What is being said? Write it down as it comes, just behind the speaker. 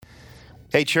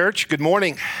Hey church, good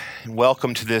morning and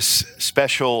welcome to this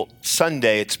special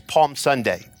Sunday. It's Palm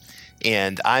Sunday,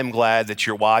 and I'm glad that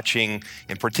you're watching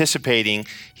and participating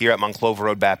here at Mount Clover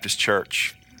Road Baptist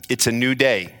Church. It's a new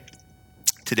day.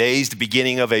 Today's the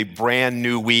beginning of a brand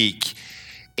new week,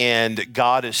 and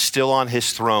God is still on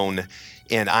his throne,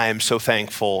 and I am so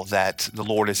thankful that the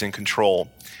Lord is in control.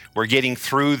 We're getting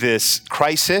through this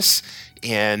crisis,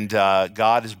 and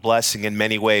God is blessing in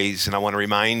many ways. And I want to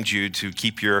remind you to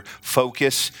keep your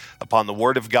focus upon the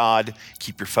Word of God,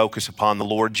 keep your focus upon the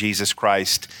Lord Jesus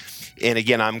Christ. And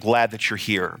again, I'm glad that you're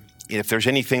here. And if there's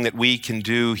anything that we can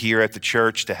do here at the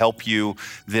church to help you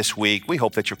this week, we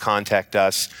hope that you'll contact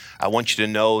us. I want you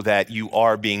to know that you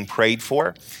are being prayed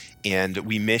for, and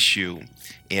we miss you,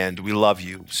 and we love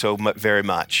you so very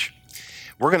much.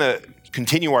 We're going to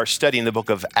continue our study in the book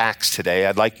of Acts today.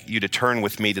 I'd like you to turn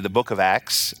with me to the book of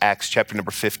Acts, Acts chapter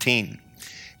number 15.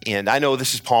 And I know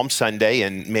this is Palm Sunday,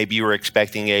 and maybe you were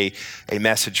expecting a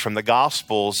message from the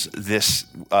Gospels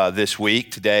this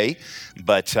week, today.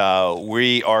 But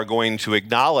we are going to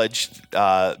acknowledge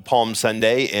Palm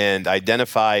Sunday and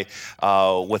identify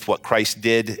with what Christ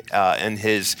did in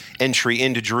his entry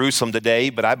into Jerusalem today.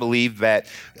 But I believe that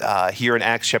here in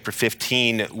Acts chapter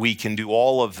 15, we can do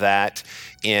all of that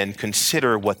and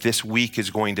consider what this week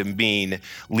is going to mean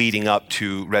leading up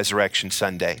to Resurrection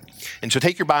Sunday. And so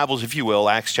take your Bibles, if you will,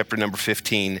 Acts chapter number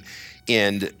 15,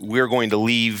 and we're going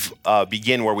to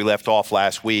begin where we left off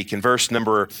last week. In verse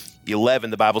number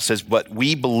 11, the Bible says, "But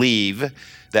we believe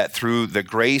that through the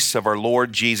grace of our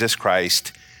Lord Jesus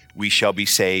Christ, we shall be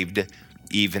saved,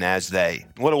 even as they."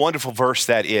 What a wonderful verse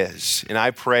that is. And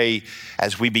I pray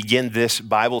as we begin this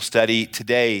Bible study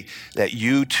today that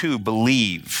you too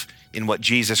believe in what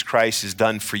Jesus Christ has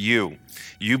done for you.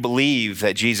 You believe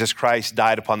that Jesus Christ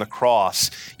died upon the cross.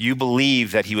 You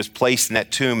believe that he was placed in that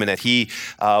tomb and that he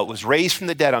was raised from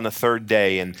the dead on the third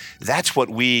day. And that's what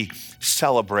we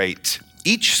celebrate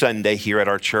each Sunday here at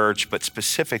our church, but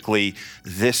specifically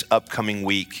this upcoming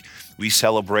week. We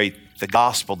celebrate the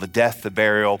gospel, the death, the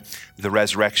burial, the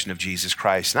resurrection of Jesus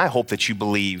Christ. And I hope that you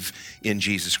believe in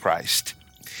Jesus Christ.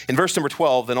 In verse number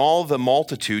 12, "Then all the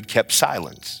multitude kept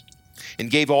silence and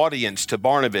gave audience to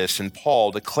Barnabas and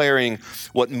Paul, declaring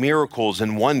what miracles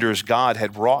and wonders God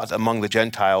had wrought among the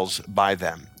Gentiles by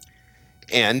them.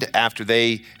 And after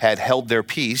they had held their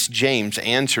peace, James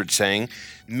answered, saying,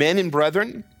 'Men and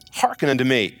brethren, hearken unto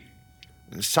me.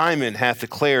 Simon hath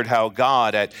declared how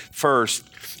God at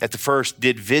the first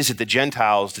did visit the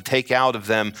Gentiles to take out of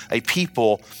them a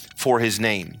people for his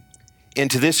name. And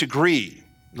to this agree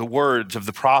the words of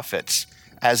the prophets,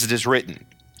 as it is written,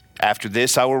 After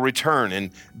this I will return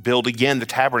and build again the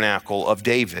tabernacle of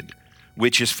David,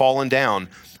 which is fallen down.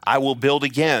 I will build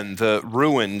again the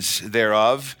ruins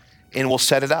thereof and will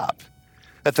set it up,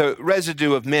 that the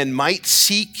residue of men might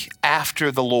seek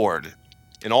after the Lord,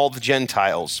 and all the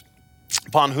Gentiles,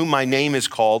 upon whom my name is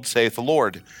called, saith the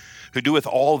Lord, who doeth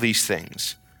all these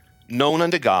things. Known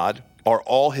unto God are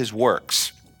all his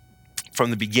works from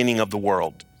the beginning of the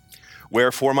world.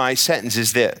 Wherefore my sentence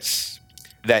is this,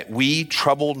 that we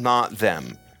trouble not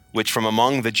them which from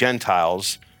among the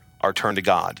Gentiles are turned to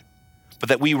God, but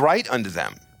that we write unto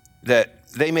them that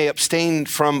they may abstain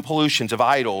from pollutions of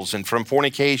idols and from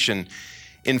fornication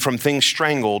and from things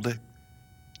strangled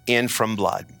and from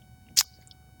blood."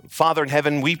 Father in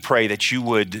heaven, we pray that you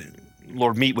would,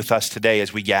 Lord, meet with us today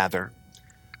as we gather.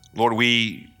 Lord,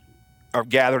 we are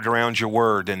gathered around your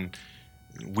word and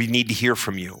we need to hear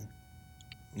from you.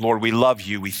 Lord, we love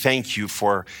you. We thank you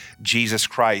for Jesus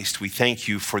Christ. We thank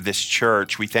you for this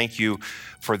church. We thank you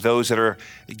for those that are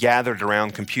gathered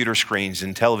around computer screens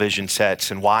and television sets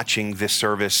and watching this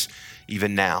service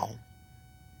even now.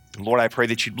 Lord, I pray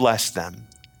that you'd bless them.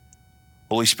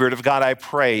 Holy Spirit of God, I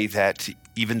pray that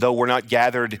even though we're not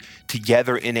gathered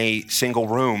together in a single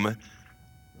room,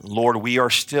 Lord, we are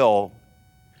still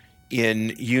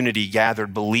in unity,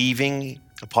 gathered, believing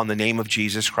upon the name of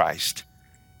Jesus Christ.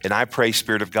 And I pray,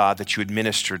 Spirit of God, that you would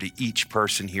minister to each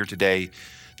person here today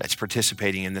that's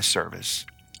participating in this service.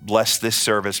 Bless this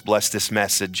service, bless this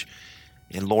message.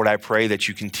 And Lord, I pray that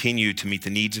you continue to meet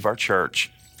the needs of our church.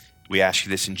 We ask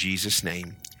you this in Jesus'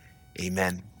 name.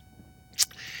 Amen.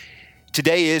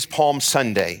 Today is Palm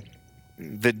Sunday,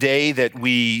 the day that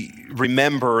we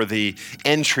remember the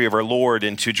entry of our Lord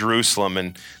into Jerusalem,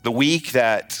 and the week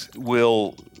that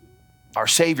our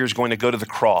Savior is going to go to the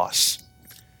cross.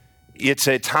 It's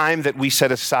a time that we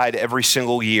set aside every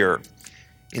single year.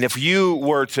 And if you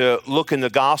were to look in the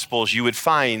Gospels, you would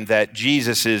find that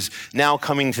Jesus is now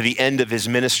coming to the end of his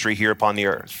ministry here upon the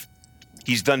earth.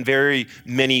 He's done very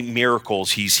many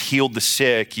miracles. He's healed the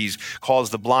sick. He's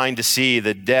caused the blind to see,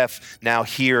 the deaf now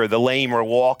hear, the lame are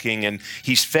walking, and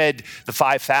he's fed the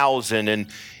 5,000, and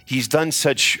he's done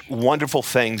such wonderful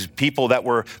things. People that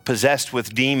were possessed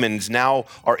with demons now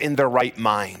are in their right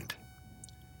mind.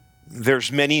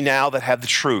 There's many now that have the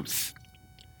truth.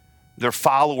 They're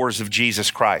followers of Jesus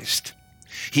Christ.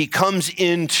 He comes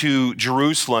into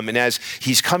Jerusalem, and as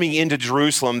he's coming into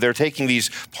Jerusalem, they're taking these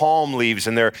palm leaves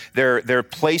and they're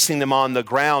placing them on the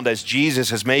ground as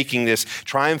Jesus is making this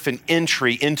triumphant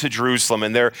entry into Jerusalem,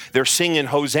 and they're singing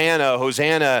Hosanna,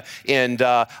 Hosanna, and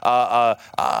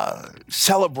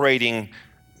celebrating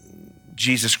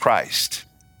Jesus Christ.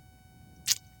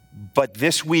 But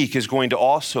this week is going to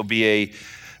also be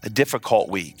a difficult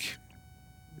week.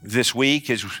 This week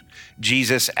is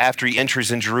Jesus, after he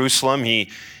enters in Jerusalem,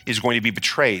 he is going to be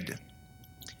betrayed.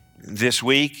 This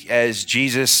week, as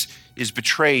Jesus is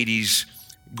betrayed, he's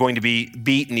going to be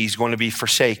beaten, he's going to be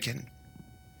forsaken.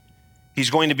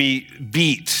 He's going to be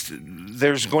beat.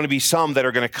 There's going to be some that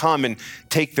are going to come and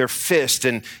take their fist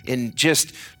and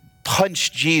just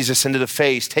punch Jesus into the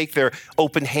face, take their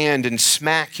open hand and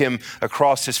smack him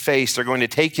across his face. They're going to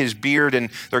take his beard and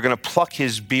they're going to pluck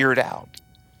his beard out.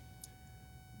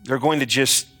 They're going to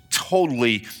just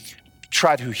totally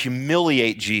try to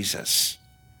humiliate Jesus.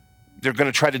 They're going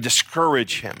to try to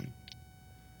discourage him.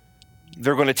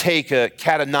 They're going to take a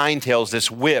cat of nine tails,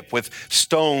 this whip with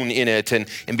stone in it, and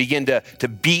begin to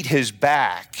beat his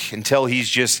back until he's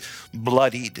just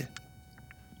bloodied.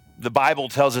 The Bible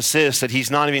tells us this, that he's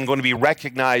not even going to be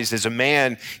recognized as a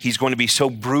man. He's going to be so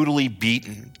brutally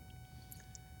beaten.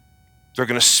 They're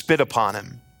going to spit upon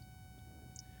him.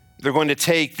 They're going to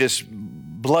take this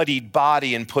bloodied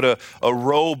body and put a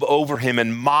robe over him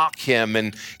and mock him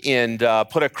and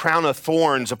put a crown of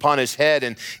thorns upon his head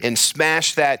and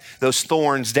smash those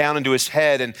thorns down into his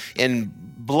head and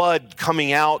blood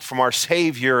coming out from our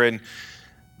Savior. And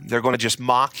they're going to just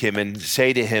mock him and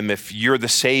say to him, if you're the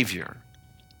Savior,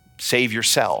 save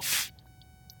yourself.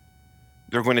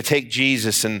 They're going to take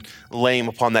Jesus and lay him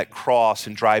upon that cross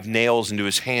and drive nails into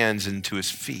his hands and to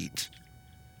his feet.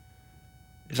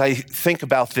 As I think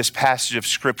about this passage of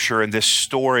Scripture and this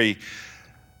story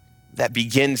that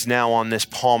begins now on this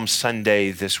Palm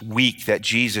Sunday, this week that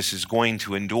Jesus is going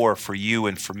to endure for you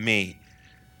and for me,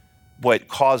 what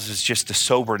causes just the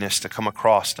soberness to come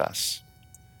across us,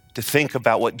 to think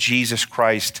about what Jesus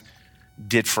Christ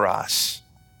did for us.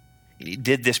 He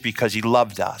did this because he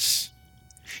loved us.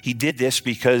 He did this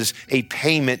because a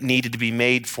payment needed to be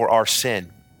made for our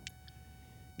sin.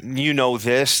 You know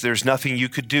this, there's nothing you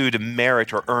could do to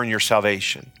merit or earn your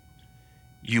salvation.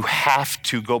 You have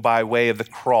to go by way of the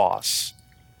cross.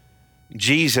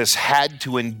 Jesus had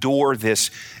to endure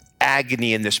this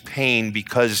agony and this pain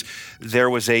because there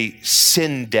was a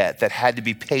sin debt that had to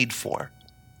be paid for.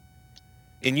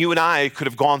 And you and I could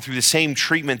have gone through the same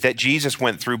treatment that Jesus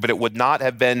went through, but it would not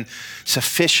have been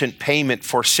sufficient payment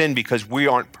for sin because we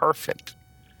aren't perfect.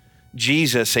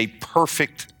 Jesus, a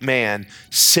perfect man,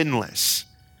 sinless,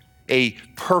 a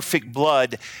perfect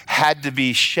blood had to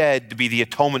be shed to be the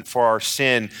atonement for our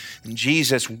sin. And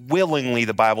Jesus willingly,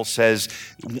 the Bible says,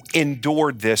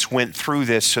 endured this, went through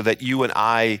this so that you and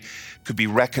I could be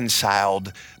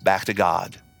reconciled back to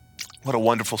God. What a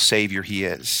wonderful Savior he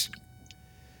is.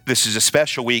 This is a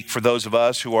special week for those of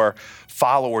us who are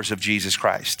followers of Jesus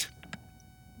Christ.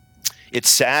 It's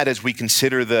sad as we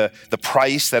consider the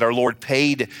price that our Lord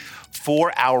paid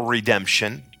for our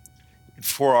redemption,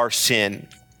 for our sin,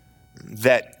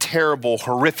 that terrible,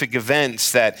 horrific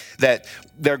events that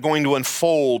they're going to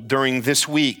unfold during this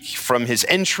week, from his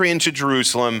entry into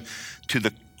Jerusalem to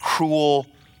the cruel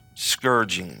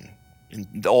scourging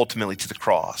and ultimately to the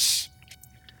cross.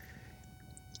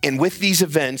 And with these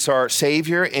events, our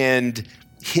Savior and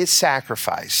his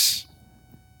sacrifice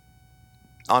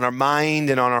on our mind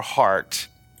and on our heart,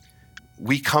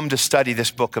 we come to study this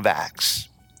book of Acts.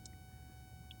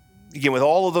 Again, with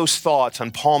all of those thoughts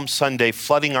on Palm Sunday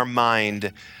flooding our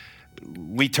mind,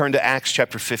 we turn to Acts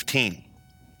chapter 15.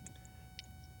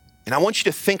 And I want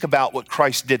you to think about what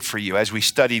Christ did for you as we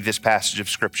study this passage of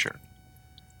Scripture.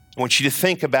 I want you to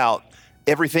think about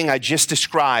everything I just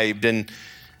described and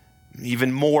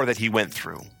even more that he went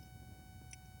through.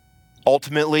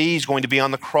 Ultimately, he's going to be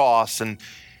on the cross and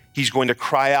he's going to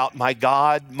cry out, my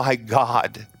God,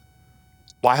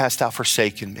 why hast thou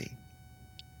forsaken me?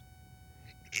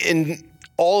 In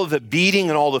all of the beating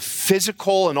and all the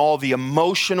physical and all the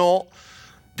emotional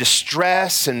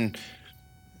distress and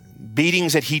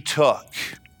beatings that he took,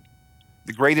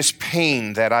 the greatest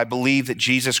pain that I believe that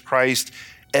Jesus Christ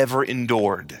ever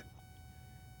endured,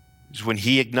 is when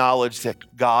he acknowledged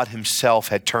that God himself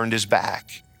had turned his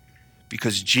back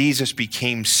because Jesus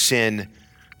became sin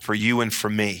for you and for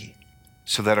me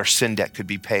so that our sin debt could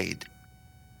be paid.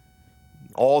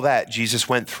 All that Jesus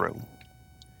went through.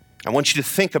 I want you to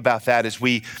think about that as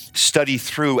we study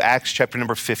through Acts chapter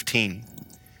number 15.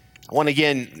 I want to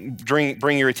again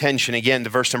bring your attention again to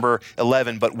verse number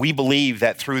 11. But we believe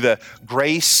that through the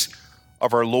grace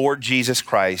of our Lord Jesus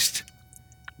Christ,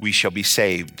 we shall be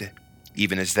saved,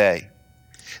 even as they.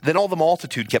 Then all the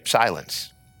multitude kept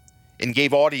silence and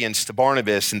gave audience to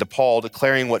Barnabas and to Paul,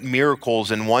 declaring what miracles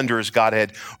and wonders God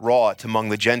had wrought among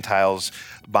the Gentiles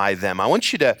by them. I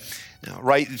want you to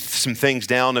write some things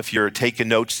down if you're taking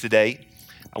notes today.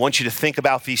 I want you to think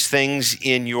about these things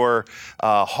in your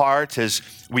heart as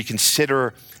we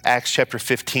consider Acts chapter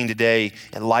 15 today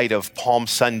in light of Palm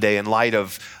Sunday, in light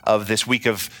of this week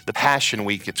of the Passion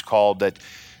Week, it's called, that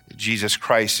Jesus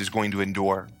Christ is going to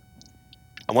endure.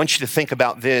 I want you to think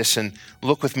about this and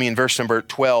look with me in verse number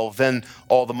 12. Then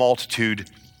all the multitude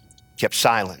kept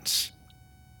silence.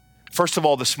 First of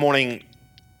all, this morning,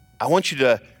 I want you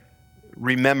to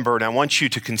remember and I want you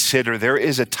to consider there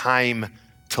is a time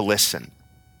to listen.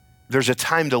 There's a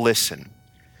time to listen.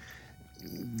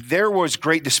 There was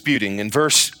great disputing. In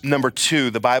verse number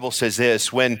 2, the Bible says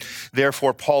this: when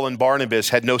therefore Paul and Barnabas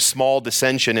had no small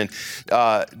dissension and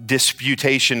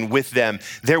disputation with them,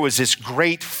 there was this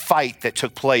great fight that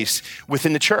took place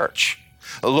within the church.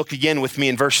 Look again with me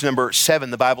in verse number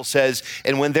 7. The Bible says,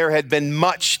 and when there had been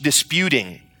much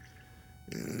disputing,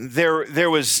 there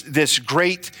was this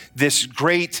great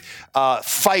fight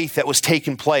that was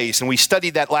taking place, and we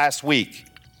studied that last week.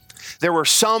 There were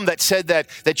some that said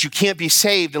that you can't be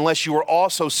saved unless you were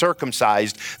also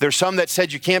circumcised. There's some that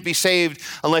said you can't be saved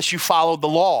unless you followed the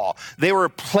law. They were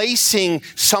placing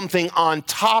something on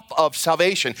top of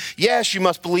salvation. Yes, you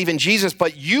must believe in Jesus,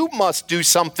 but you must do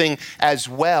something as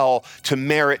well to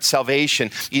merit salvation.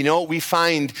 You know, we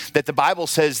find that the Bible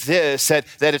says this, that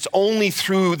it's only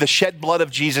through the shed blood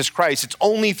of Jesus Christ, it's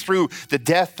only through the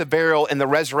death, the burial, and the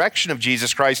resurrection of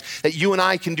Jesus Christ that you and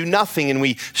I can do nothing, and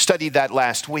we studied that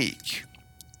last week.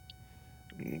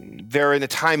 They're in a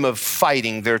time of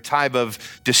fighting. They're a time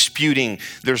of disputing.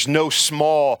 There's no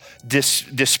small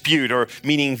dispute, or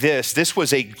meaning this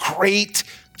was a great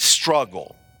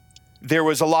struggle. There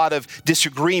was a lot of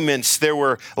disagreements. There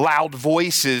were loud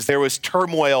voices. There was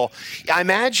turmoil. I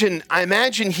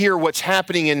imagine here what's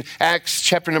happening in Acts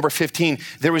chapter number 15.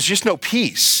 There was just no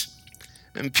peace.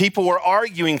 And people were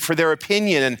arguing for their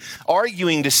opinion and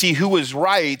arguing to see who was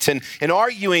right and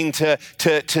arguing to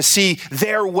see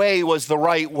their way was the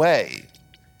right way.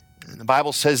 And the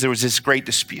Bible says there was this great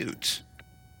dispute.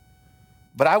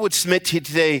 But I would submit to you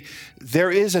today,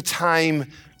 there is a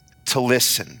time to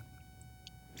listen.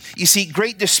 You see,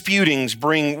 great disputings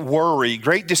bring worry.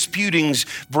 Great disputings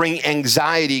bring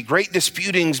anxiety. Great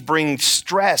disputings bring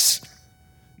stress.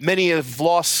 Many have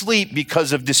lost sleep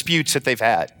because of disputes that they've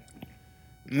had.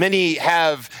 Many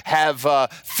have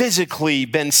physically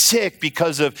been sick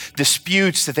because of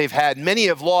disputes that they've had. Many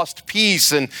have lost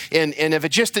peace and have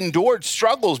just endured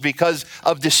struggles because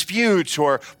of disputes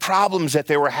or problems that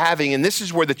they were having. And this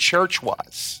is where the church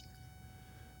was.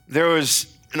 There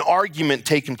was an argument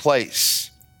taking place.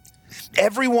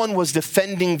 Everyone was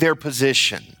defending their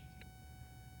position.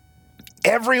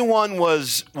 Everyone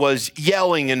was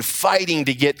yelling and fighting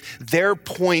to get their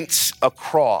points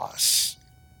across.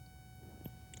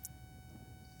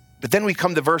 But then we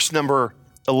come to verse number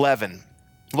 11.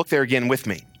 Look there again with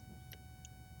me.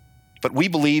 But we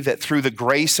believe that through the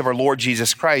grace of our Lord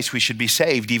Jesus Christ, we should be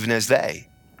saved, even as they.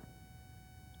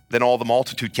 Then all the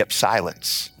multitude kept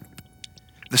silence.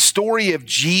 The story of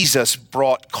Jesus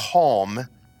brought calm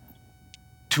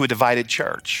to a divided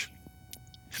church.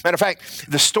 Matter of fact,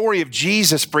 the story of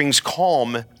Jesus brings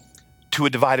calm to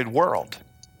a divided world.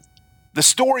 The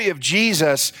story of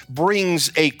Jesus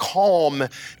brings a calm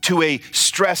to a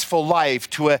stressful life,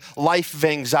 to a life of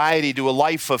anxiety, to a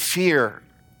life of fear.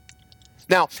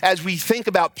 Now, as we think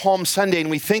about Palm Sunday and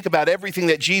we think about everything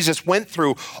that Jesus went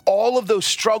through, all of those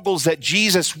struggles that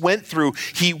Jesus went through,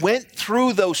 he went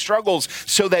through those struggles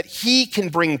so that he can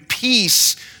bring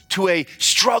peace to a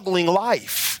struggling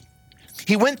life.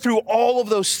 He went through all of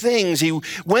those things. He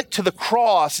went to the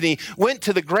cross and he went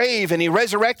to the grave and he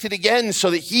resurrected again so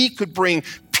that he could bring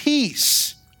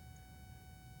peace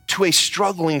to a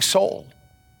struggling soul.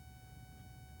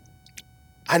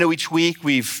 I know each week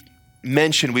we've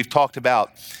talked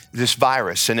about this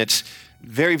virus, and it's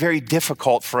very, very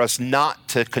difficult for us not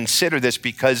to consider this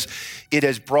because it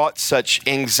has brought such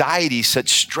anxiety, such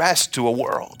stress to a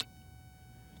world.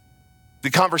 The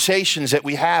conversations that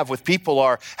we have with people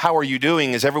are, how are you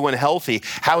doing? Is everyone healthy?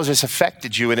 How has this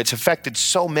affected you? And it's affected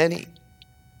so many.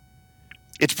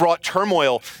 It's brought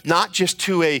turmoil, not just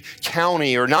to a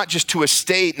county or not just to a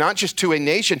state, not just to a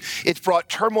nation. It's brought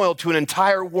turmoil to an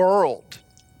entire world.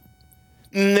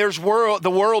 And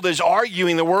the world is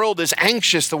arguing, the world is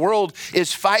anxious, the world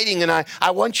is fighting. And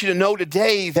I want you to know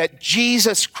today that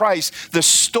Jesus Christ, the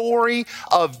story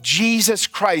of Jesus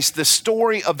Christ, the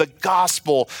story of the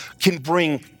gospel can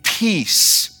bring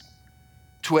peace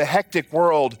to a hectic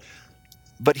world.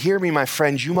 But hear me, my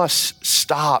friends, you must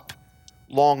stop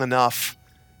long enough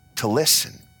to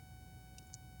listen.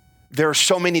 There are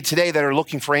so many today that are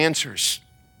looking for answers.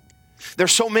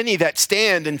 There's so many that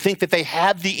stand and think that they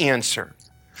have the answer.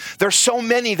 There's so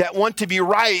many that want to be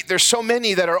right. There's so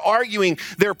many that are arguing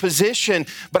their position.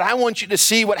 But I want you to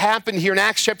see what happened here in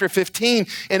Acts chapter 15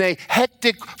 in a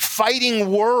hectic,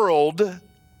 fighting world.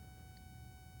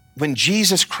 When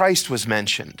Jesus Christ was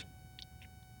mentioned,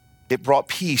 it brought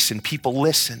peace and people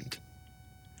listened.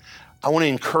 I want to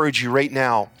encourage you right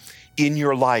now in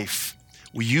your life,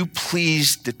 will you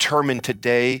please determine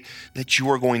today that you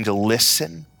are going to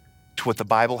listen to what the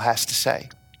Bible has to say?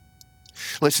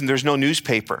 Listen, there's no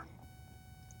newspaper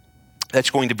that's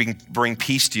going to bring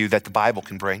peace to you that the Bible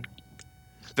can bring.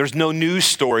 There's no news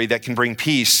story that can bring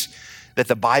peace that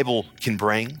the Bible can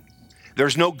bring.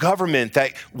 There's no government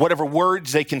that whatever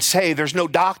words they can say. There's no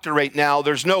doctor right now.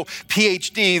 There's no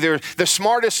PhD. The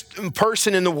smartest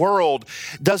person in the world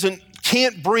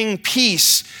can't bring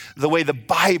peace the way the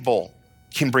Bible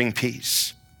can bring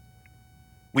peace.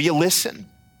 Will you listen?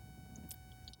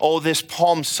 Oh, this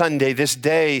Palm Sunday, this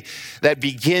day that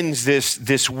begins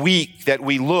this week, that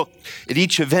we look at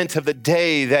each event of the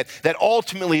day that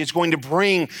ultimately is going to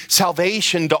bring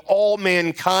salvation to all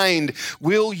mankind.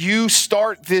 Will you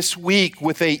start this week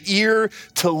with an ear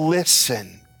to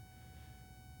listen?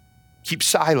 Keep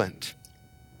silent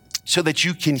so that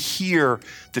you can hear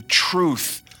the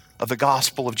truth of the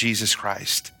gospel of Jesus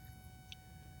Christ.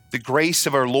 The grace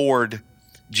of our Lord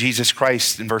Jesus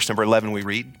Christ, in verse number 11 we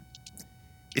read,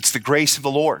 it's the grace of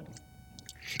the Lord.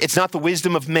 It's not the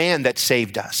wisdom of man that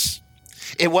saved us.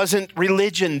 It wasn't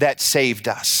religion that saved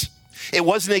us. It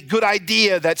wasn't a good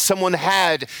idea that someone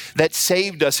had that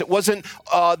saved us. It wasn't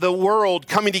the world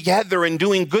coming together and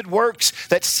doing good works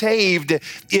that saved.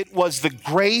 It was the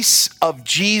grace of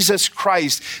Jesus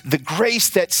Christ. The grace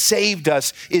that saved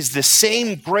us is the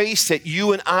same grace that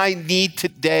you and I need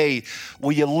today.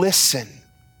 Will you listen?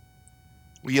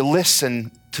 Will you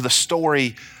listen to the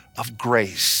story of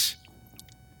grace?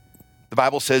 The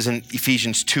Bible says in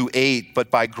Ephesians 2:8, but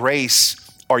by grace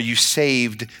are you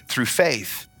saved through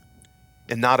faith,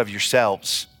 and not of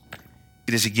yourselves.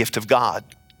 It is a gift of God.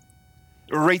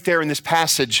 Right there in this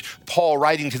passage, Paul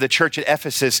writing to the church at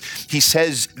Ephesus, he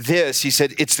says this. He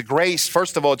said, it's the grace.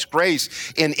 First of all, it's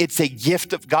grace, and it's a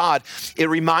gift of God. It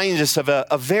reminds us of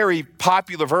a very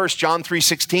popular verse, John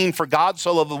 3:16, for God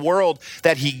so loved the world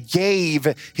that he gave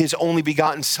his only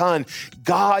begotten son.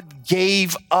 God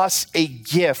gave us a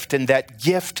gift, and that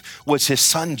gift was his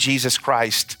son, Jesus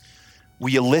Christ.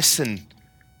 Will you listen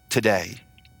today?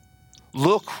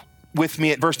 Look with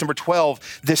me at verse number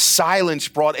 12. This silence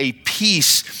brought a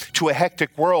peace to a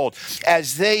hectic world.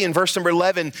 As they, in verse number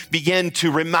 11, began to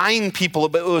remind people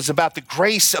it was about the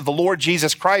grace of the Lord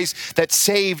Jesus Christ that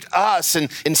saved us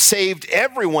and saved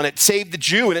everyone. It saved the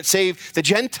Jew and it saved the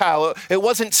Gentile. It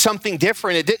wasn't something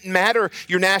different. It didn't matter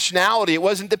your nationality. It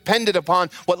wasn't dependent upon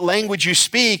what language you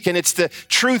speak. And it's the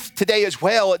truth today as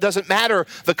well. It doesn't matter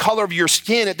the color of your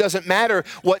skin. It doesn't matter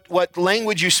what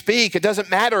language you speak. It doesn't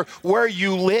matter where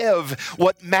you live.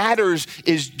 What matters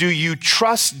is, do you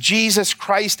trust Jesus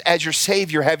Christ as your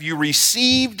Savior? Have you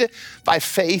received by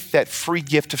faith that free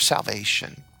gift of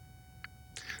salvation?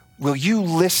 Will you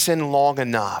listen long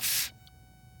enough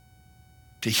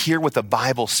to hear what the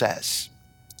Bible says?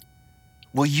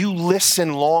 Will you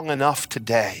listen long enough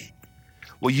today?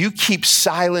 Will you keep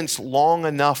silence long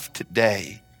enough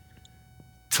today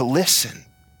to listen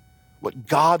what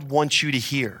God wants you to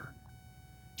hear?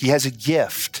 He has a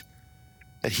gift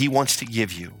that he wants to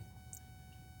give you,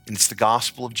 and it's the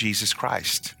gospel of Jesus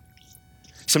Christ.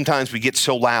 Sometimes we get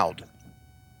so loud.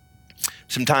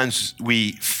 Sometimes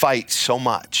we fight so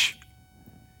much.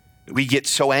 We get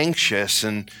so anxious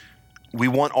and we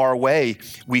want our way.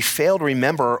 We fail to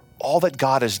remember all that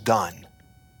God has done.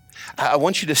 I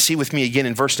want you to see with me again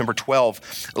in verse number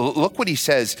 12. Look what he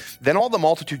says. Then all the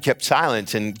multitude kept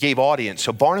silent and gave audience.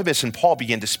 So Barnabas and Paul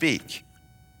began to speak.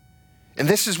 And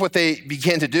this is what they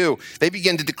began to do. They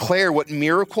began to declare what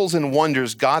miracles and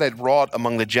wonders God had wrought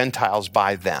among the Gentiles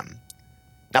by them.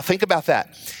 Now think about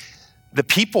that. the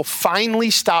people finally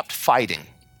stopped fighting.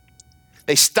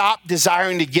 They stopped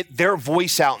desiring to get their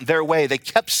voice out in their way. They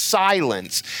kept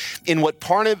silence in what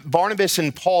Barnabas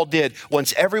and Paul did.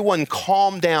 Once everyone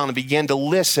calmed down and began to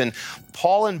listen,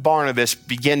 Paul and Barnabas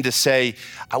began to say,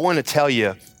 I want to tell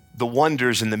you the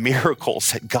wonders and the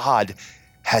miracles that God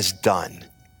has done.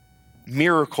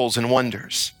 Miracles and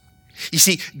wonders. You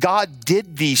see, God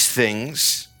did these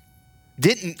things.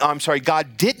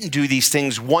 God didn't do these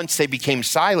things once they became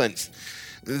silent.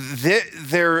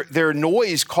 Their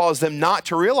noise caused them not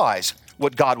to realize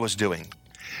what God was doing.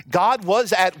 God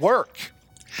was at work.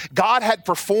 God had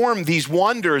performed these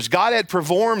wonders. God had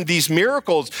performed these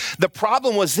miracles. The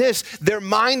problem was this: their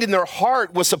mind and their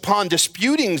heart was upon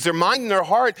disputings. Their mind and their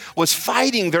heart was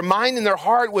fighting. Their mind and their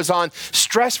heart was on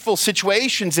stressful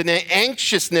situations and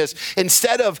anxiousness,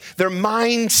 instead of their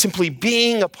mind simply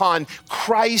being upon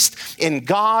Christ and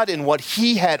God and what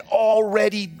he had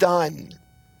already done.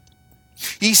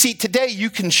 You see, today you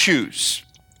can choose.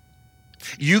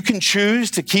 You can choose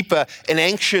to keep an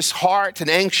anxious heart, an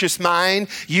anxious mind.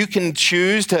 You can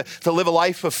choose to live a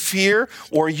life of fear,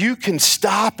 or you can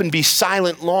stop and be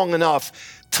silent long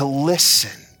enough to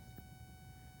listen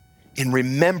and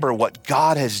remember what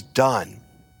God has done.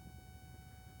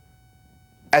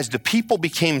 As the people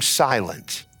became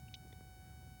silent,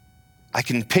 I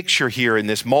can picture here in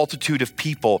this multitude of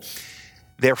people,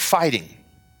 they're fighting.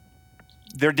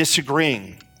 They're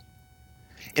disagreeing.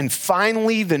 And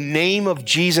finally, the name of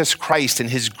Jesus Christ and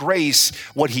his grace,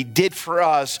 what he did for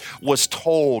us, was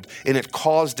told, and it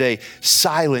caused a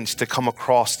silence to come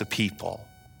across the people.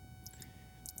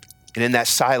 And in that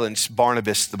silence,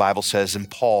 Barnabas, the Bible says, and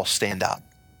Paul stand up.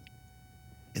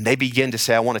 And they begin to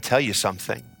say, I want to tell you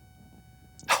something.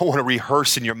 I want to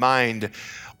rehearse in your mind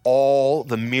all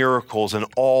the miracles and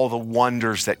all the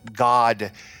wonders that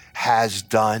God has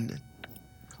done.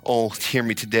 Oh, hear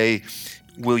me today.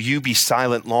 Will you be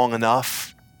silent long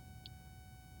enough?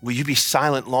 Will you be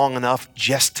silent long enough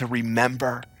just to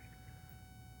remember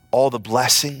all the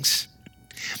blessings?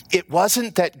 It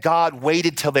wasn't that God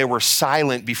waited till they were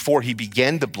silent before he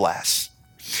began to bless.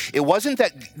 It wasn't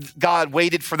that God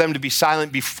waited for them to be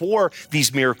silent before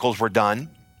these miracles were done.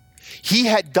 He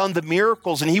had done the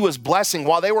miracles and he was blessing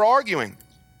while they were arguing.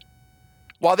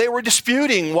 While they were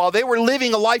disputing, while they were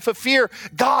living a life of fear,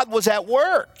 God was at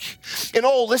work. And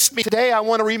listen to me today. I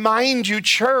want to remind you,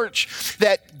 church,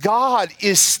 that God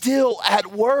is still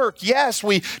at work. Yes,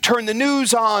 we turn the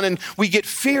news on and we get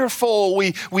fearful.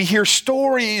 We hear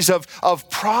stories of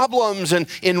problems and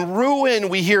in ruin.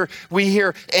 We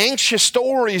hear anxious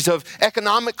stories of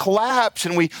economic collapse,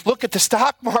 and we look at the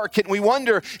stock market and we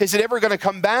wonder, is it ever going to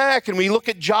come back? And we look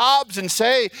at jobs and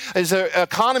say, is the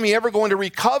economy ever going to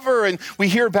recover? And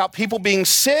we hear about people being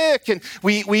sick, and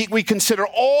we consider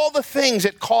all the things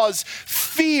that cause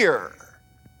fear.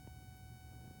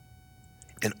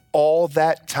 And all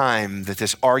that time that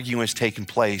this argument was taking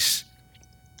place,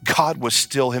 God was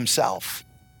still himself.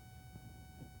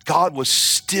 God was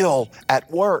still at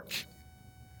work.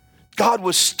 God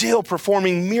was still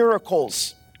performing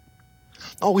miracles.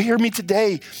 Oh, hear me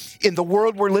today. In the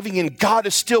world we're living in, God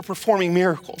is still performing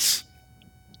miracles.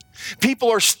 People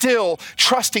are still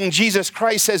trusting Jesus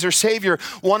Christ as their Savior.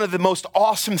 One of the most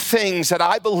awesome things that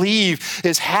I believe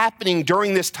is happening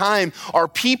during this time are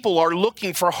people are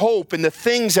looking for hope, and the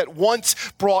things that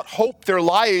once brought hope their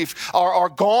life are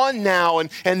gone now,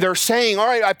 and they're saying, all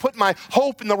right, I put my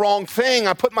hope in the wrong thing.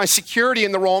 I put my security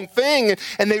in the wrong thing.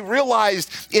 And they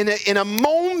realized in a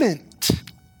moment,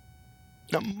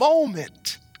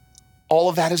 all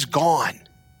of that is gone.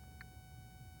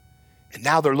 And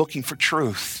now they're looking for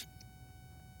truth.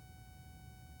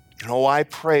 And I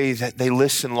pray that they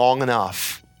listen long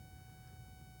enough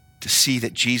to see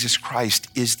that Jesus Christ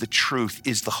is the truth,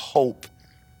 is the hope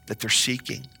that they're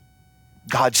seeking.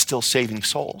 God's still saving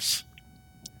souls.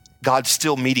 God's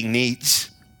still meeting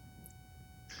needs.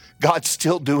 God's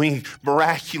still doing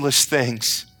miraculous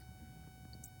things.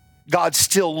 God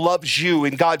still loves you,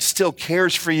 and God still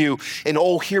cares for you. And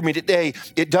hear me today.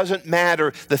 It doesn't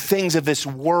matter the things of this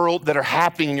world that are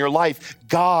happening in your life.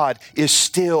 God is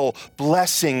still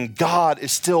blessing. God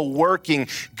is still working.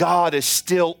 God is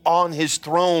still on his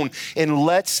throne. And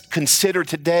let's consider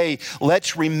today.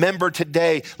 Let's remember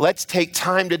today. Let's take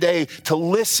time today to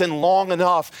listen long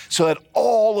enough so that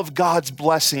all of God's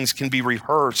blessings can be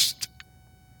rehearsed.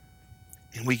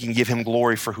 And we can give him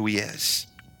glory for who he is.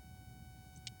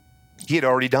 He had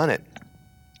already done it.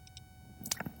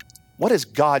 What has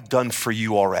God done for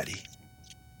you already?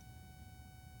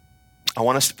 I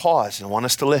want us to pause and I want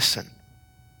us to listen.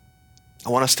 I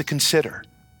want us to consider.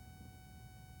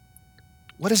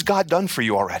 What has God done for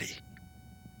you already?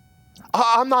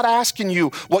 I'm not asking you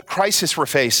what crisis we're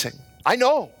facing. I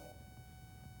know.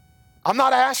 I'm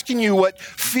not asking you what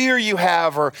fear you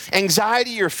have or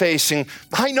anxiety you're facing.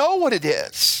 I know what it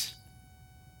is.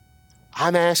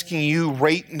 I'm asking you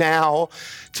right now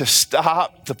to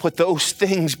stop, to put those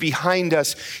things behind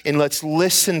us, and let's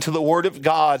listen to the Word of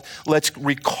God. Let's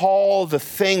recall the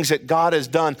things that God has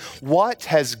done. What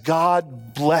has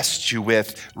God blessed you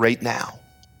with right now?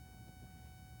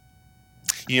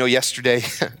 You know, yesterday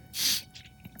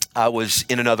I was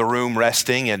in another room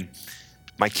resting, and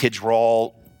my kids were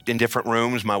all in different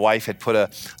rooms. My wife had put a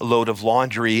load of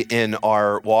laundry in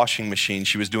our washing machine.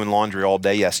 She was doing laundry all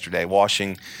day yesterday,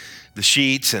 washing the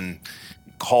sheets and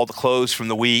all the clothes from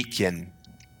the week. And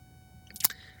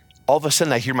all of a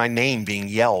sudden I hear my name being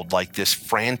yelled, like this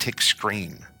frantic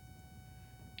scream.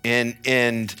 And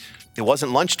it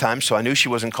wasn't lunchtime, so I knew she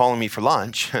wasn't calling me for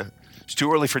lunch. It's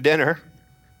too early for dinner.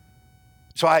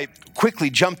 So I quickly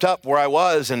jumped up where I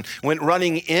was and went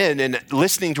running in and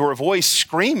listening to her voice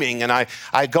screaming. And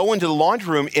I go into the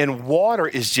laundry room, and water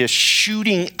is just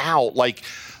shooting out like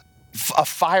a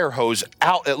fire hose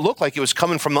out. It looked like it was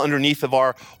coming from underneath of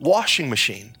our washing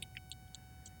machine.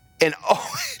 And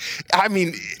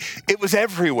it was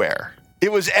everywhere.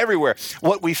 It was everywhere.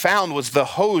 What we found was the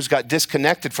hose got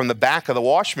disconnected from the back of the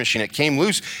washing machine. It came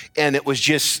loose, and it was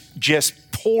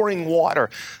just pouring water.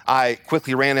 I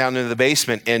quickly ran down into the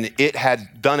basement, and it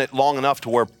had done it long enough to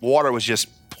where water was just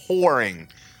pouring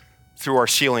through our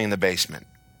ceiling in the basement.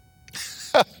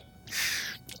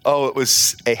 Oh, it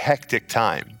was a hectic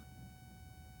time.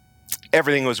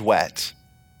 Everything was wet.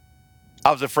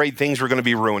 I was afraid things were going to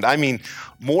be ruined. I mean,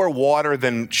 more water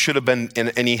than should have been in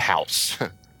any house.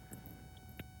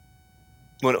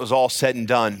 When it was all said and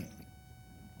done,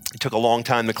 it took a long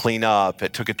time to clean up.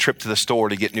 It took a trip to the store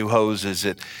to get new hoses.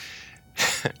 And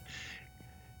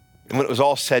when it was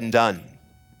all said and done,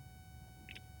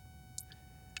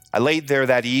 I laid there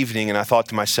that evening and I thought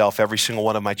to myself, every single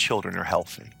one of my children are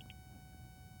healthy.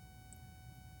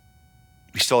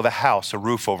 We still have a house, a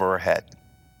roof over our head.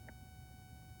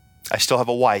 I still have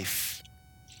a wife.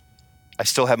 I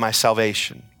still have my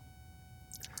salvation.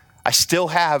 I still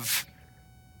have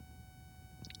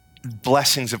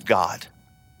blessings of God.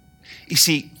 You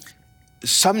see,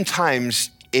 sometimes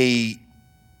a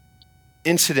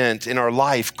incident in our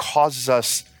life causes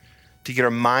us to get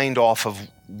our mind off of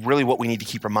really what we need to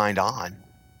keep our mind on.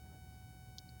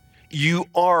 You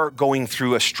are going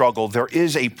through a struggle. There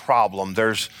is a problem.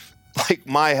 There's, like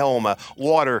my home,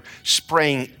 water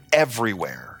spraying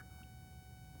everywhere.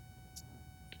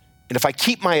 And if I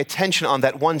keep my attention on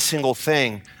that one single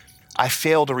thing, I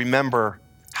fail to remember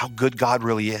how good God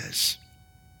really is.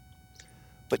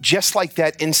 But just like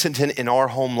that incident in our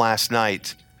home last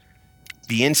night,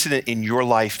 the incident in your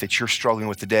life that you're struggling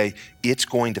with today, it's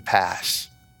going to pass.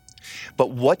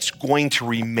 But what's going to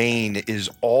remain is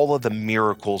all of the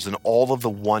miracles and all of the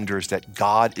wonders that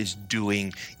God is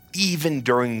doing even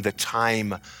during the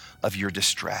time of your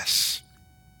distress.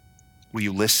 Will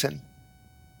you listen?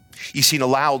 You see, in a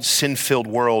loud, sin-filled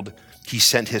world, he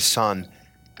sent his son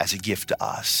as a gift to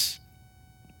us.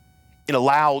 In a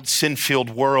loud, sin-filled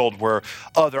world where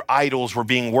other idols were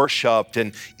being worshiped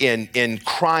and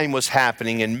crime was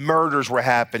happening and murders were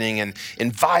happening and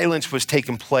violence was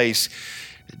taking place,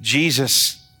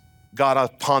 Jesus got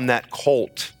upon that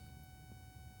colt.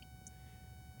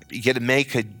 He had to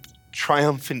make a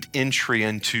triumphant entry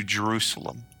into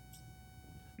Jerusalem,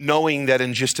 knowing that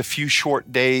in just a few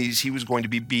short days he was going to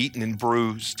be beaten and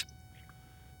bruised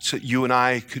so that you and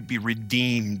I could be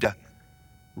redeemed,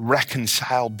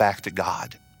 reconciled back to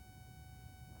God.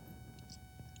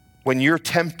 When your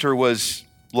tempter was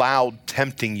loud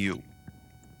tempting you,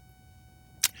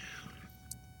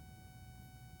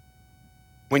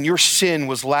 when your sin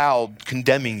was loud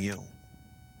condemning you,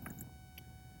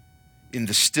 in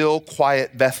the still,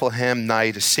 quiet Bethlehem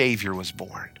night, a Savior was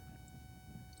born.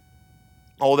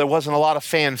 Oh, there wasn't a lot of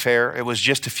fanfare. It was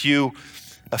just a few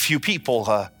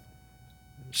people,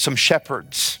 some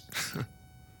shepherds,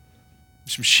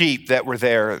 some sheep that were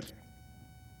there.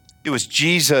 It was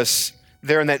Jesus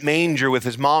there in that manger with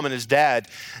his mom and his dad.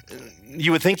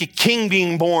 You would think a king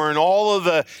being born, all of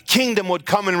the kingdom would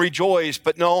come and rejoice.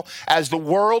 But no, as the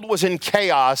world was in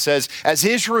chaos, as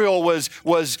Israel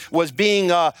was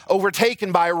being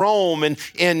overtaken by Rome and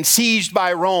sieged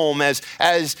by Rome, as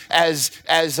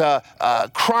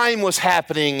crime was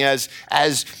happening, as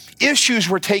issues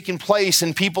were taking place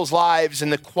in people's lives,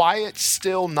 in the quiet,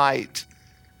 still night,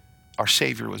 our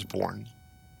Savior was born.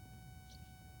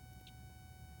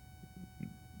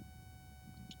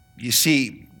 You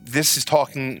see, this is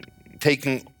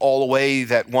taking all away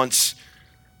that once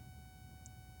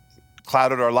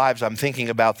clouded our lives, I'm thinking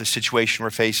about the situation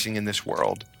we're facing in this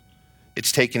world.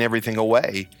 It's taken everything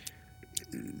away.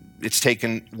 It's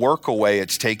taken work away.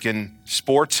 It's taken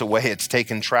sports away. It's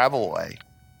taken travel away.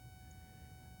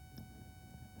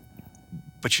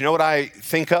 But you know what I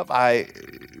think of? I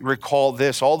recall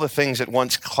this, all the things that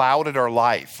once clouded our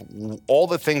life, all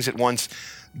the things that once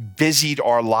busied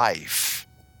our life,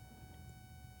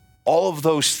 all of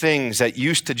those things that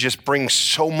used to just bring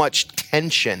so much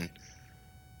tension,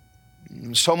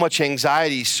 so much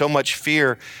anxiety, so much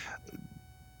fear,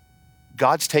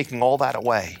 God's taking all that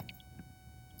away.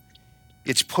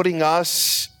 It's putting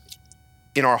us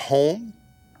in our home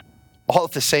all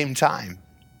at the same time.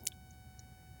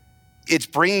 It's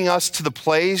bringing us to the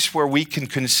place where we can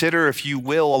consider, if you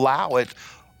will, allow it,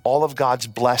 all of God's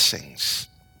blessings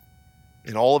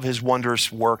and all of his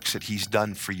wondrous works that he's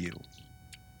done for you.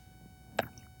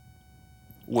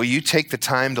 Will you take the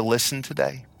time to listen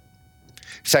today?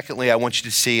 Secondly, I want you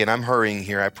to see, and I'm hurrying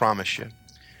here, I promise you.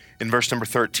 In verse number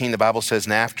 13, the Bible says,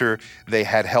 and after they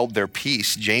had held their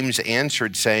peace, James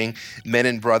answered, saying, men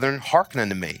and brethren, hearken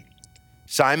unto me.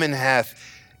 Simon hath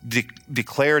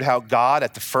declared how God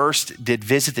at the first did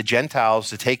visit the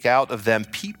Gentiles to take out of them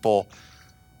people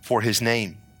for his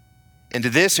name. And to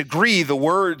this agree the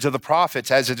words of the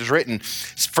prophets as it is written.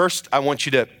 First, I want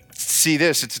you to see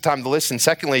this. It's a time to listen.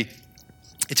 Secondly,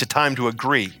 it's a time to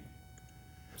agree.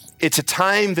 It's a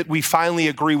time that we finally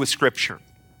agree with Scripture.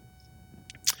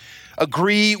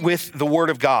 Agree with the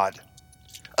Word of God.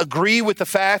 Agree with the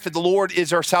fact that the Lord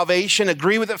is our salvation.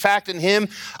 Agree with the fact in him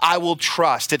I will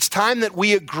trust. It's time that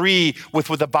we agree with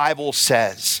what the Bible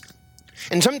says.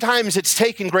 And sometimes it's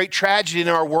taken great tragedy in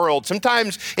our world.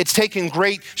 Sometimes it's taken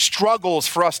great struggles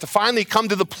for us to finally come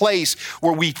to the place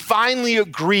where we finally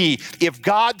agree. If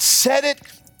God said it,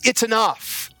 it's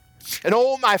enough. And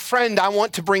oh, my friend, I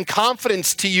want to bring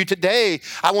confidence to you today.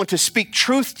 I want to speak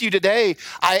truth to you today.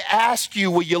 I ask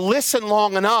you, will you listen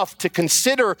long enough to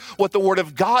consider what the Word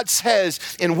of God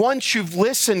says? And once you've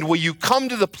listened, will you come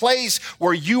to the place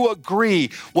where you agree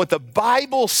what the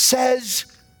Bible says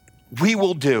we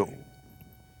will do?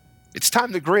 It's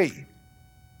time to agree.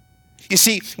 You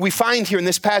see, we find here in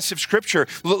this passage of Scripture,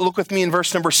 look with me in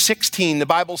verse number 16. The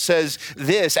Bible says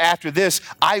this, after this,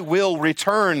 I will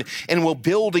return and will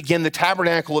build again the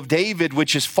tabernacle of David,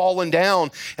 which is fallen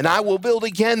down, and I will build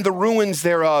again the ruins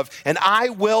thereof, and I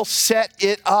will set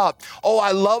it up. Oh,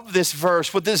 I love this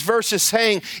verse. What this verse is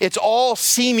saying, it's all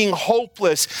seeming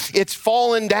hopeless. It's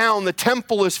fallen down. The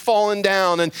temple is fallen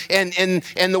down, and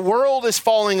the world is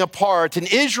falling apart, and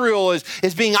Israel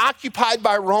is being occupied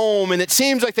by Rome, and it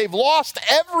seems like they've lost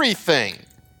everything.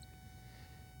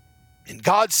 And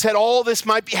God said all this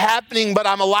might be happening, but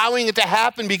I'm allowing it to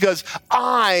happen because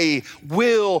I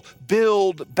will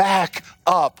build back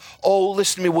up. Oh,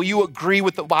 listen to me. Will you agree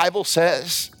with what the Bible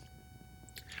says?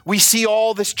 We see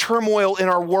all this turmoil in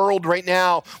our world right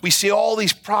now. We see all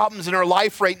these problems in our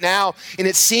life right now, and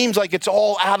it seems like it's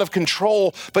all out of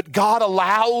control. But God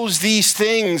allows these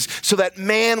things so that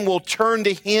man will turn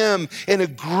to him and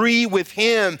agree with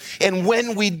him. And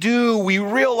when we do, we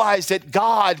realize that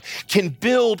God can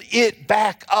build it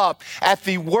back up. At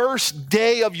the worst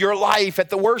day of your life, at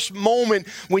the worst moment,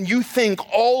 when you think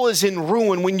all is in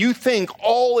ruin, when you think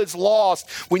all is lost,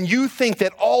 when you think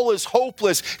that all is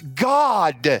hopeless,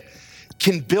 God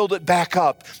can build it back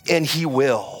up, and he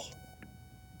will.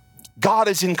 God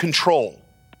is in control.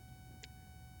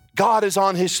 God is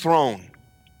on his throne.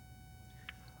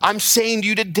 I'm saying to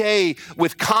you today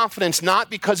with confidence, not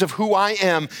because of who I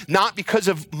am, not because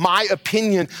of my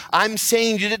opinion. I'm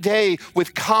saying to you today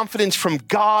with confidence from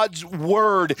God's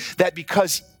word that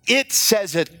because it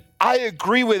says it, I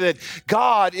agree with it.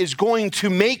 God is going to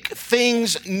make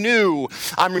things new.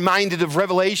 I'm reminded of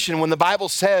Revelation when the Bible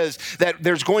says that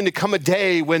there's going to come a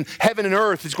day when heaven and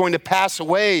earth is going to pass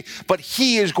away, but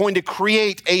he is going to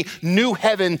create a new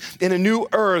heaven and a new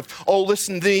earth. Oh,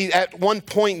 listen to me. At one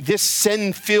point, this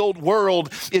sin-filled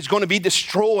world is going to be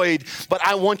destroyed, but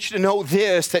I want you to know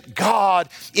this, that God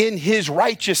in his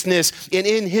righteousness and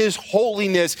in his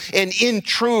holiness and in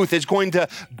truth is going to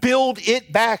build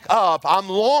it back up. I'm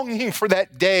longing for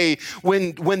that day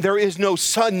when there is no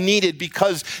sun needed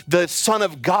because the Son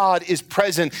of God is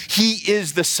present. He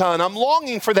is the Son. I'm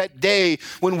longing for that day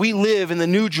when we live in the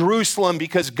New Jerusalem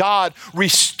because God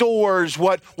restores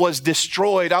what was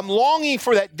destroyed. I'm longing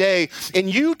for that day,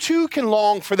 and you too can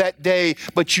long for that day,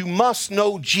 but you must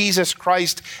know Jesus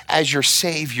Christ as your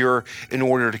Savior in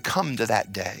order to come to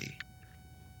that day.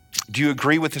 Do you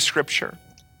agree with the Scripture?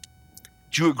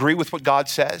 Do you agree with what God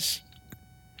says?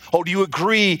 Oh, do you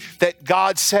agree that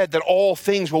God said that all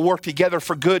things will work together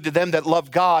for good to them that love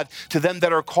God, to them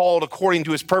that are called according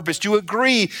to his purpose? Do you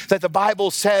agree that the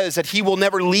Bible says that he will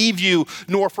never leave you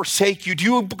nor forsake you? Do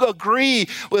you agree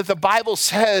that the Bible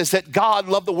says that God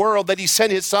loved the world, that he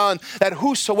sent his son, that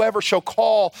whosoever shall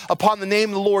call upon the name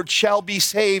of the Lord shall be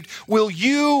saved? Will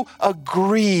you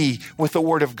agree with the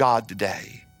word of God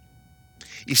today?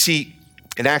 You see,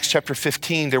 in Acts chapter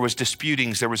 15, there was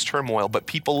disputings, there was turmoil, but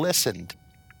people listened.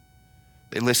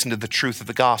 They listened to the truth of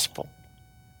the gospel.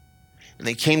 And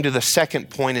they came to the second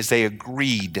point as they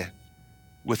agreed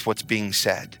with what's being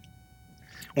said.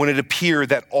 When it appeared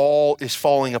that all is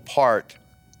falling apart,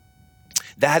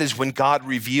 that is when God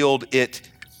revealed it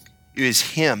is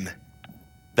him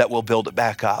that will build it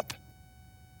back up.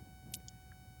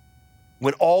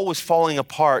 When all was falling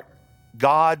apart,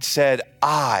 God said,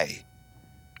 I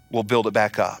will build it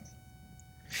back up.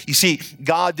 You see,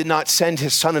 God did not send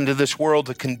his son into this world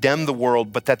to condemn the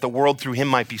world, but that the world through him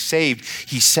might be saved.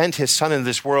 He sent his son into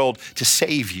this world to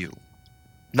save you,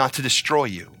 not to destroy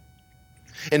you.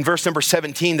 In verse number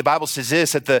 17, the Bible says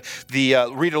this,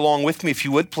 read along with me if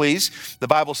you would, please. The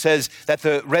Bible says that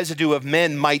the residue of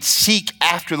men might seek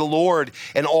after the Lord,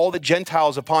 and all the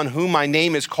Gentiles upon whom my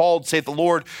name is called, saith the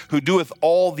Lord, who doeth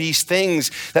all these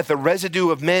things, that the residue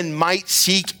of men might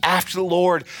seek after the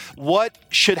Lord. What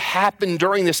should happen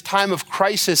during this time of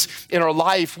crisis in our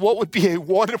life? What would be a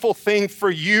wonderful thing for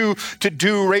you to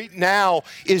do right now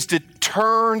is to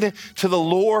turn to the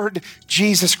Lord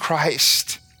Jesus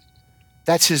Christ.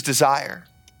 That's his desire.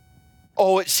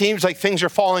 Oh, it seems like things are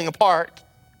falling apart.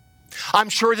 I'm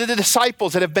sure that the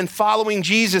disciples that have been following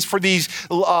Jesus for these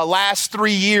last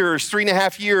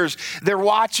 3.5 years, they're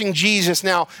watching Jesus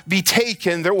now be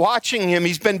taken. They're watching him.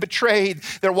 He's been betrayed.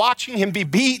 They're watching him be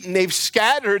beaten. They've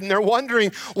scattered, and they're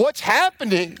wondering, what's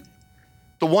happening?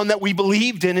 The one that we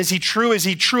believed in, is he true? Is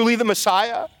he truly the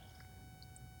Messiah?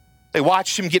 They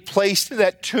watched him get placed in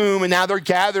that tomb, and now they're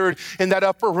gathered in that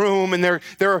upper room, and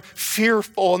they're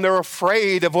fearful and they're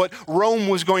afraid of what Rome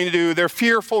was going to do. They're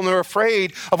fearful and they're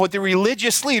afraid of what the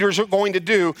religious leaders are going to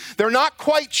do. They're not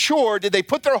quite sure, did they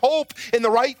put their hope in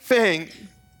the right thing?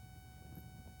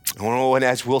 Oh, and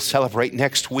as we'll celebrate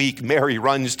next week, Mary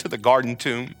runs to the garden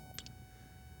tomb.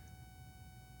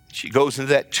 She goes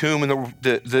into that tomb, and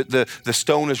the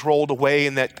stone is rolled away,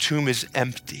 and that tomb is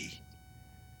empty.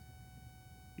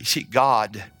 You see,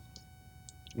 God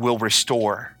will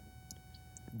restore.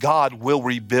 God will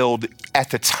rebuild. At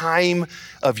the time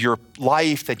of your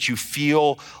life that you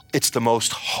feel it's the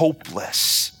most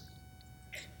hopeless,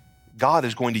 God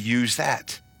is going to use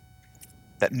that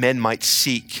men might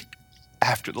seek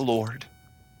after the Lord.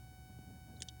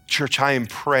 Church, I am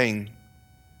praying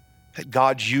that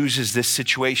God uses this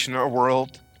situation in our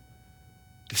world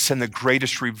to send the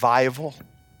greatest revival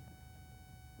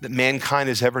that mankind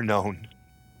has ever known.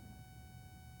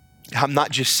 I'm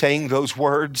not just saying those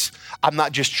words. I'm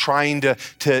not just trying to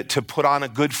put on a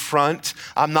good front.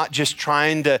 I'm not just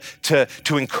trying to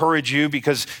encourage you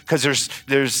because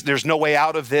there's no way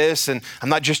out of this. And I'm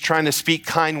not just trying to speak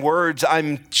kind words.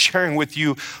 I'm sharing with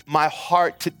you my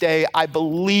heart today. I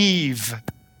believe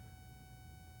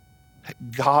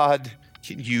that God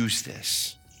can use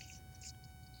this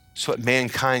so that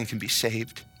mankind can be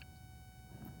saved.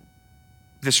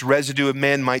 This residue of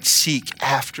men might seek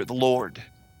after the Lord.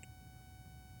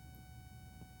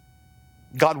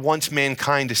 God wants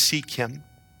mankind to seek him.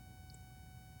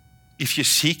 If you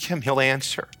seek him, he'll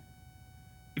answer.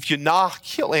 If you knock,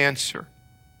 he'll answer.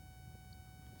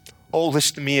 Oh,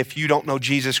 listen to me. If you don't know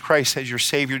Jesus Christ as your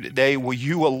Savior today, will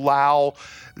you allow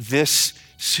this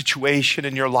situation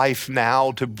in your life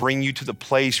now to bring you to the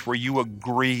place where you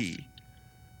agree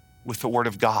with the Word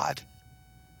of God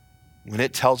when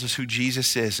it tells us who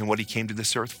Jesus is and what he came to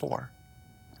this earth for?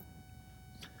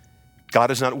 God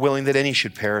is not willing that any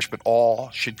should perish, but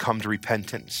all should come to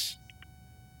repentance.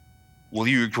 Will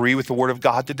you agree with the word of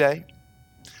God today?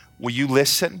 Will you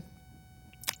listen?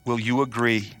 Will you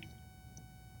agree?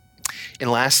 And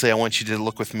lastly, I want you to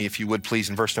look with me, if you would please,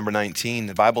 in verse number 19.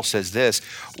 The Bible says this,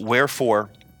 wherefore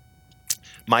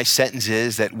my sentence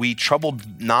is that we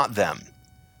troubled not them,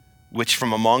 which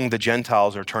from among the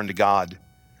Gentiles are turned to God,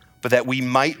 but that we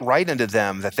might write unto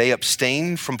them that they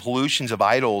abstain from pollutions of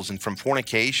idols and from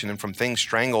fornication and from things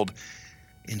strangled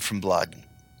and from blood.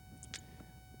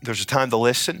 There's a time to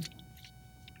listen.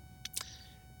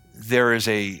 There is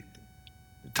a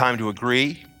time to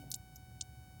agree.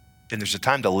 And there's a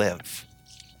time to live.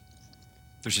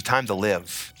 There's a time to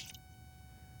live.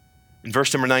 In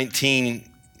verse number 19,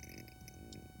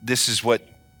 this is what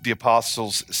the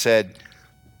apostles said.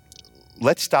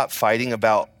 Let's stop fighting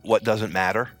about what doesn't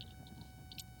matter.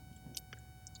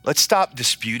 Let's stop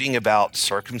disputing about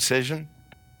circumcision.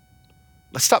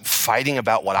 Let's stop fighting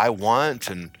about what I want,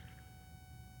 and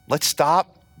let's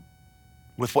stop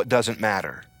with what doesn't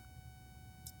matter.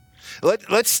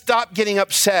 Let's stop getting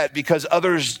upset because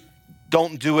others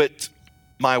don't do it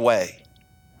my way.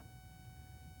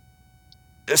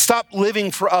 Stop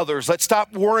living for others. Let's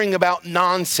stop worrying about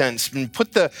nonsense and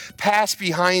put the past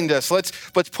behind us. Let's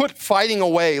put fighting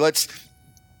away. Let's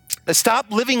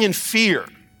stop living in fear.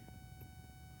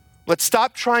 Let's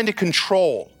stop trying to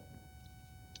control.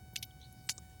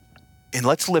 And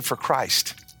let's live for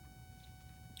Christ.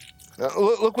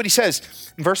 Look what he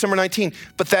says in verse number 19.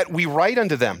 But that we write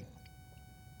unto them,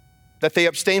 that they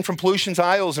abstain from pollutions,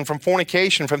 idols, and from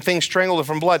fornication, from things strangled, and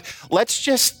from blood. Let's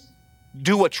just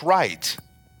do what's right.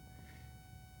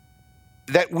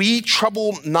 That we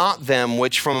trouble not them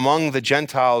which from among the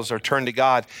Gentiles are turned to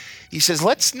God. He says,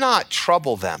 let's not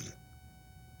trouble them.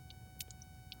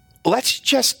 Let's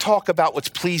just talk about what's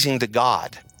pleasing to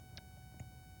God.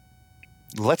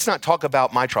 Let's not talk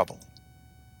about my trouble.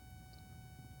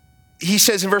 He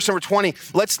says in verse number 20,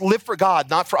 let's live for God,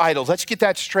 not for idols. Let's get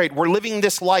that straight. We're living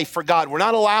this life for God. We're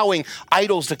not allowing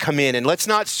idols to come in, and let's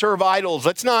not serve idols.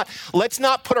 Let's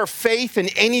not put our faith in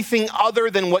anything other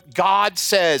than what God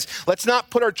says. Let's not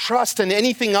put our trust in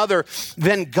anything other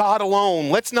than God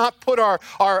alone. Let's not put our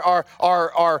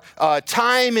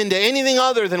time into anything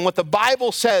other than what the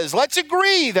Bible says. Let's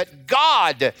agree that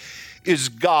God is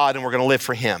God and we're going to live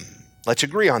for him. Let's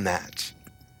agree on that.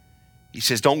 He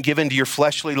says, don't give in to your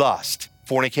fleshly lust,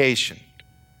 fornication.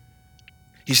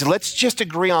 He said, let's just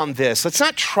agree on this. Let's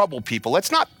not trouble people.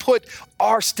 Let's not put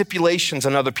our stipulations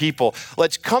on other people.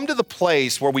 Let's come to the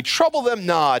place where we trouble them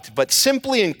not, but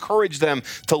simply encourage them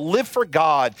to live for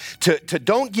God, to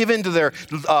don't give in to their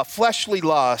fleshly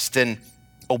lust and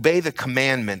obey the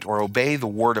commandment or obey the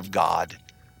word of God,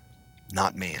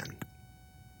 not man.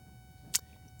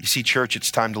 You see, church,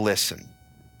 it's time to listen.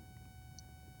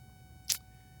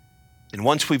 And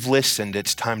once we've listened,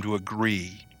 it's time to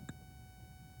agree,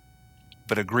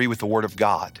 but agree with the word of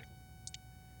God.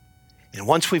 And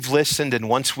once we've listened and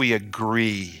once we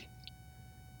agree,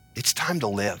 it's time to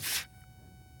live.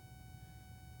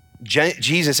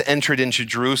 Jesus entered into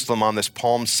Jerusalem on this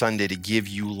Palm Sunday to give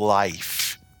you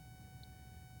life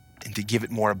and to give it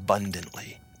more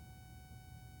abundantly.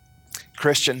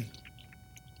 Christian,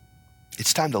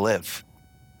 it's time to live.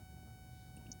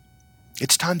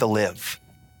 It's time to live.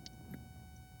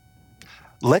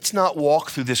 Let's not walk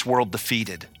through this world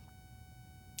defeated.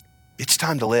 It's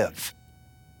time to live.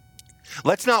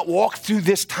 Let's not walk through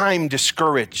this time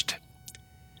discouraged.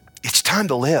 It's time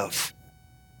to live.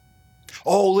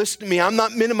 Oh, listen to me. I'm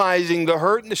not minimizing the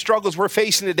hurt and the struggles we're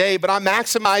facing today, but I'm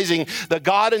maximizing the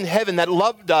God in heaven that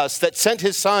loved us, that sent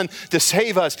his son to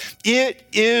save us. It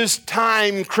is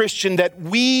time, Christian, that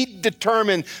we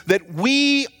determine that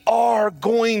we are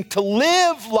going to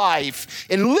live life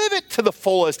and live it to the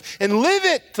fullest and live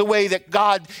it the way that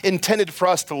God intended for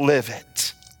us to live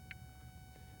it.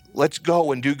 Let's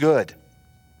go and do good.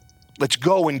 Let's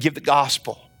go and give the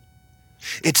gospel.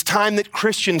 It's time that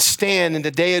Christians stand in the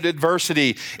day of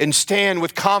adversity and stand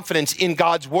with confidence in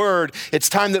God's word. It's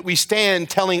time that we stand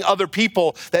telling other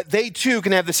people that they too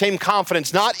can have the same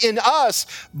confidence, not in us,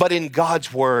 but in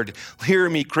God's word.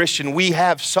 Hear me, Christian, we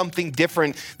have something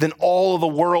different than all of the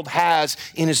world has,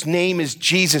 and his name is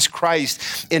Jesus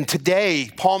Christ. And today,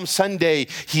 Palm Sunday,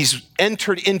 he's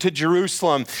entered into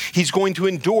Jerusalem. He's going to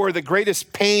endure the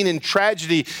greatest pain and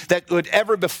tragedy that could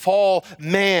ever befall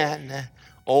man.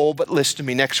 Oh, but listen to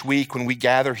me, next week when we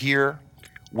gather here,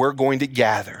 we're going to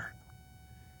gather.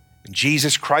 And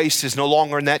Jesus Christ is no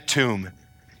longer in that tomb.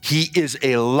 He is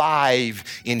alive,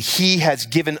 and he has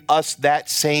given us that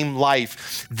same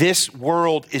life. This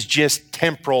world is just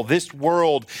temporal. This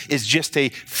world is just a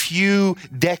few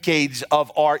decades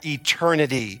of our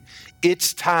eternity.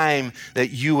 It's time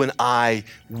that you and I,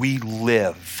 we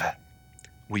live.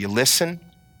 Will you listen?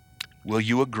 Will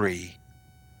you agree?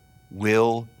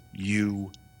 Will you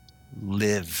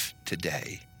live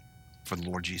today for the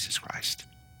Lord Jesus Christ?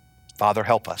 Father,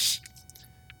 help us.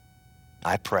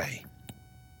 I pray.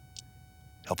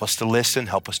 Help us to listen,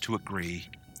 help us to agree,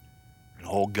 and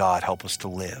oh God, help us to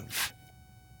live.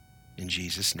 In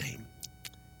Jesus' name,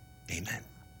 amen.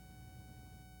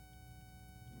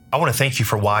 I want to thank you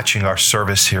for watching our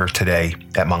service here today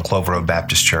at Monclova Road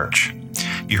Baptist Church.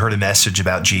 You heard a message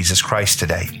about Jesus Christ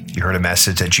today. You heard a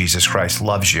message that Jesus Christ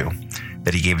loves you,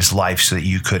 that he gave his life so that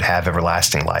you could have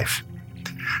everlasting life.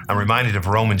 I'm reminded of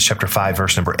Romans chapter 5,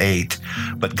 verse number 8.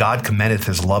 But God commendeth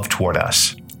his love toward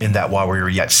us, in that while we were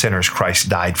yet sinners, Christ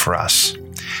died for us.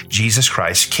 Jesus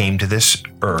Christ came to this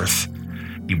earth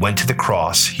He went to the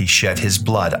cross. He shed his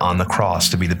blood on the cross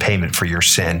to be the payment for your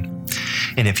sin.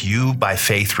 And if you, by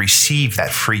faith, receive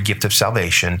that free gift of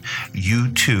salvation,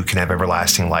 you too can have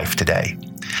everlasting life today.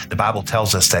 The Bible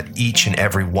tells us that each and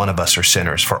every one of us are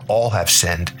sinners, for all have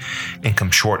sinned and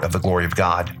come short of the glory of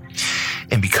God.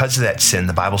 And because of that sin,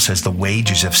 the Bible says the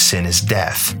wages of sin is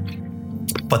death.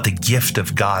 But the gift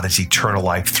of God is eternal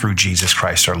life through Jesus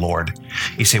Christ our Lord.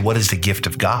 You say, what is the gift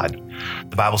of God?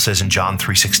 The Bible says in John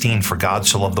 3:16, for God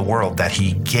so loved the world that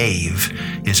he gave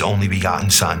his only begotten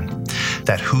Son,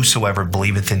 that whosoever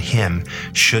believeth in him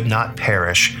should not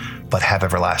perish, but have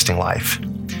everlasting life.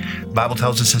 The Bible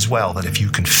tells us as well that if you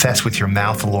confess with your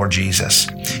mouth the Lord Jesus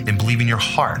and believe in your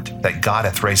heart that God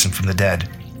hath raised him from the dead,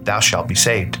 thou shalt be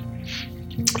saved.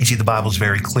 You see, the Bible is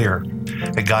very clear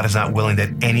that God is not willing that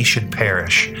any should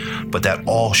perish, but that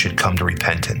all should come to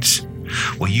repentance.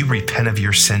 Will you repent of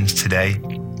your sins today?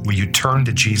 Will you turn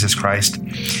to Jesus Christ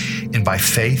and by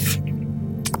faith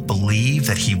believe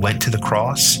that he went to the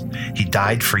cross? He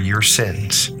died for your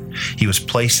sins. He was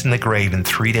placed in the grave, and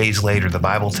 3 days later, the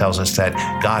Bible tells us that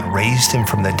God raised him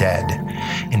from the dead.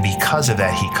 And because of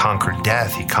that, he conquered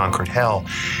death, he conquered hell,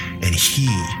 and he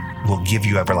will give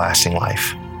you everlasting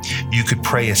life. You could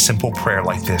pray a simple prayer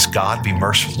like this: God, be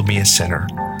merciful to me, a sinner.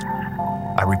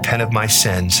 I repent of my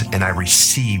sins, and I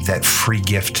receive that free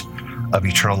gift of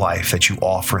eternal life that you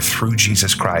offer through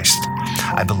Jesus Christ.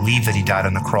 I believe that he died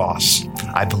on the cross.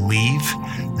 I believe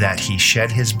that he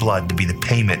shed his blood to be the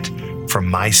payment for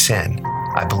my sin.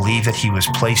 I believe that he was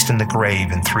placed in the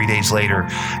grave, and 3 days later,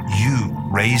 you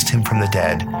raised him from the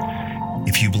dead.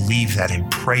 If you believe that and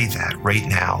pray that right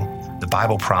now, the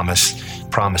Bible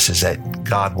promises that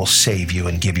God will save you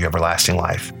and give you everlasting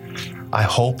life. I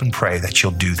hope and pray that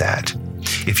you'll do that.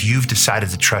 If you've decided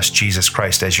to trust Jesus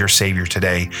Christ as your Savior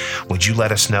today, would you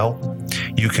let us know?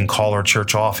 You can call our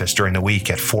church office during the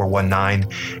week at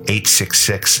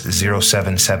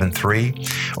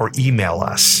 419-866-0773 or email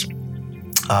us.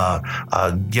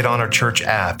 Get on our church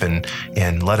app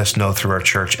and let us know through our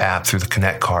church app, through the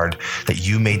Connect card, that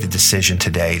you made the decision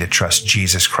today to trust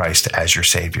Jesus Christ as your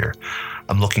Savior.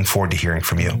 I'm looking forward to hearing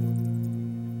from you.